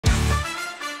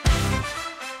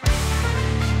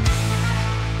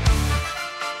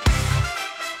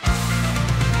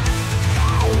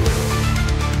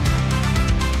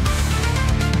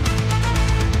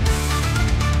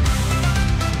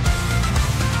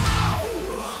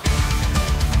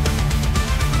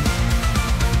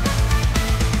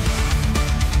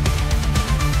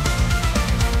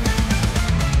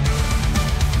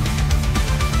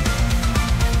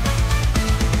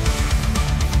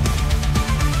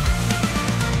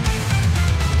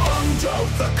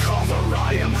the cover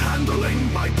I am handling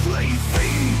my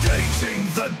plaything, dating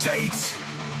the date,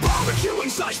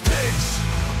 barbecuing slash pigs.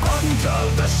 Under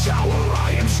the shower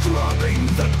I am scrubbing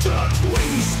the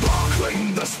dirtwing,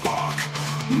 sparkling the spark,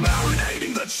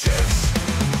 marinating the chips.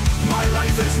 My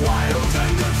life is wild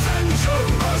and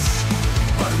adventurous,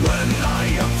 but when I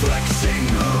am flexing,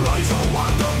 her eyes are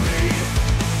wild on me,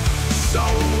 so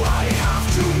I have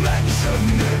to mention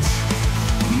it.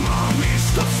 Mommy,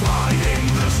 stop flying,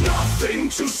 there's nothing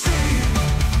to see.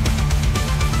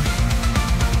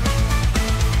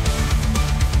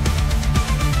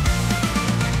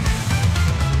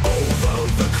 Over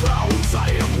the clouds I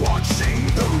am watching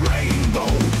the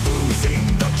rainbow, boozing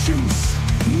the juice,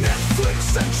 Netflix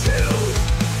and chill.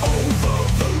 Over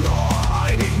the law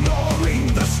I'm ignoring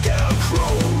the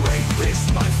scarecrow, rape is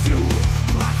my fuel,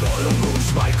 black oil moves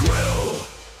my grill.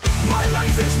 My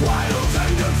life is wild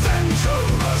and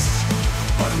adventurous,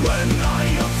 but when I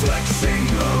am flexing,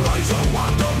 her eyes are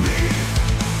wild on me,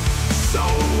 so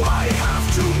I have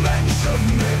to mention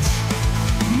it.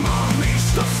 Mommy,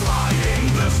 stop flying,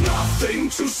 there's nothing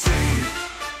to see.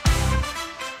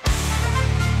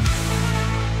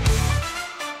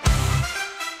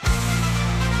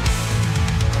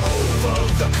 Over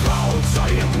the clouds I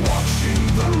am watching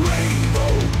the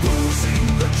rainbow, boozing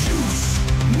the juice,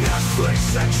 Netflix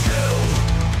and chill.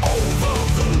 Over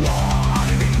the law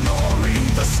I'm ignoring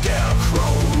the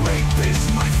scarecrow, rape is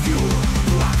my fuel,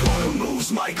 black oil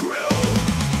moves my grill.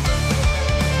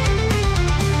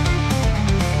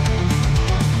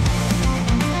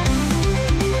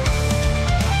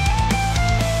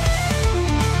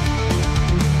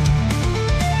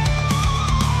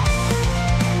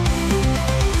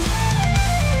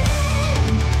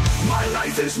 My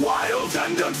life is wild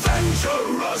and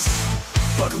adventurous,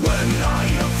 but when I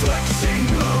am flexing,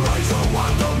 her eyes are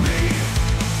wild on me,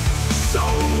 so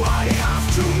I have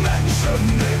to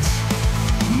mention it.